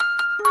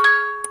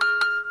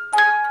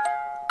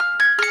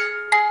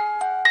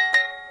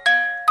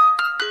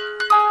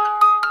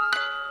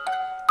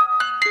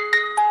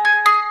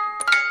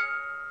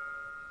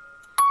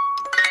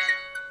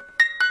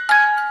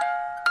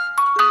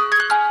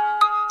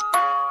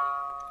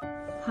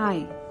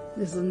Hi,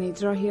 this is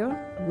Netra here.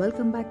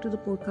 Welcome back to the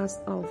podcast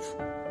of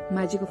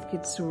Magic of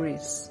Kids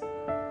Stories.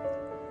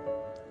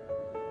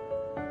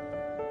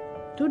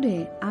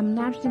 Today, I'm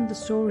narrating the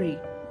story,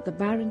 The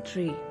Barren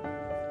Tree.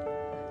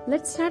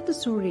 Let's start the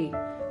story.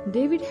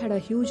 David had a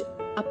huge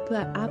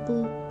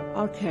apple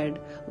orchard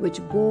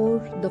which bore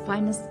the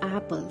finest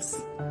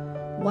apples.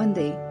 One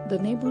day, the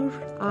neighbor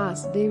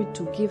asked David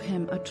to give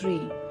him a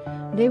tree.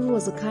 David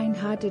was a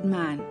kind-hearted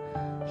man.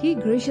 He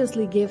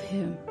graciously gave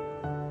him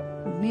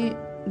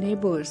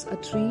neighbors a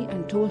tree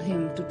and told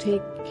him to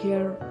take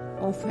care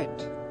of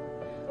it.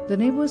 The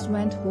neighbors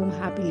went home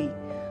happily,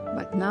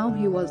 but now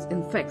he was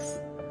in fix.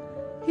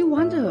 He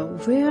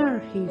wondered where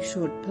he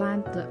should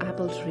plant the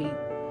apple tree.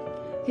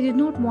 He did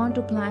not want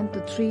to plant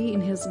the tree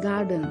in his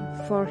garden,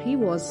 for he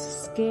was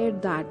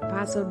scared that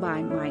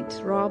passerby might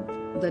rob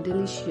the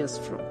delicious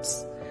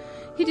fruits.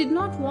 He did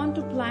not want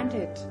to plant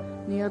it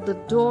near the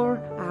door,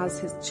 as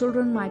his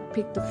children might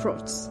pick the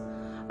fruits.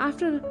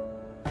 After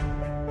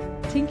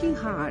thinking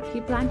hard,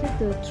 he planted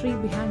the tree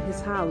behind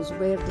his house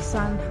where the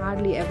sun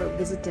hardly ever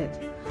visited.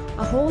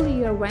 A whole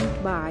year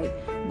went by,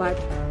 but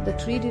the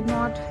tree did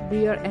not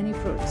bear any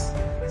fruits.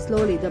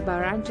 Slowly, the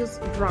branches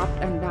dropped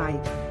and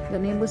died. The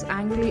neighbors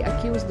angrily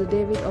accused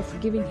David of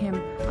giving him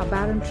a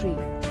barren tree.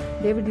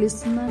 David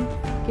listened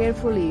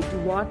carefully to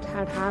what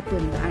had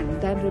happened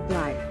and then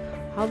replied,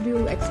 "How do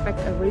you expect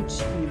a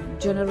rich and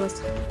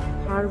generous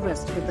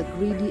harvest with the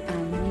greedy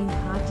and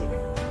mean-hearted?"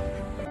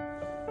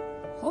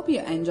 Hope you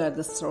enjoyed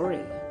the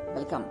story.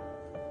 Welcome.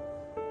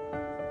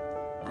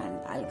 And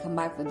I'll come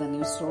back with a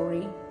new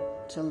story.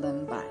 Till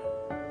then, bye.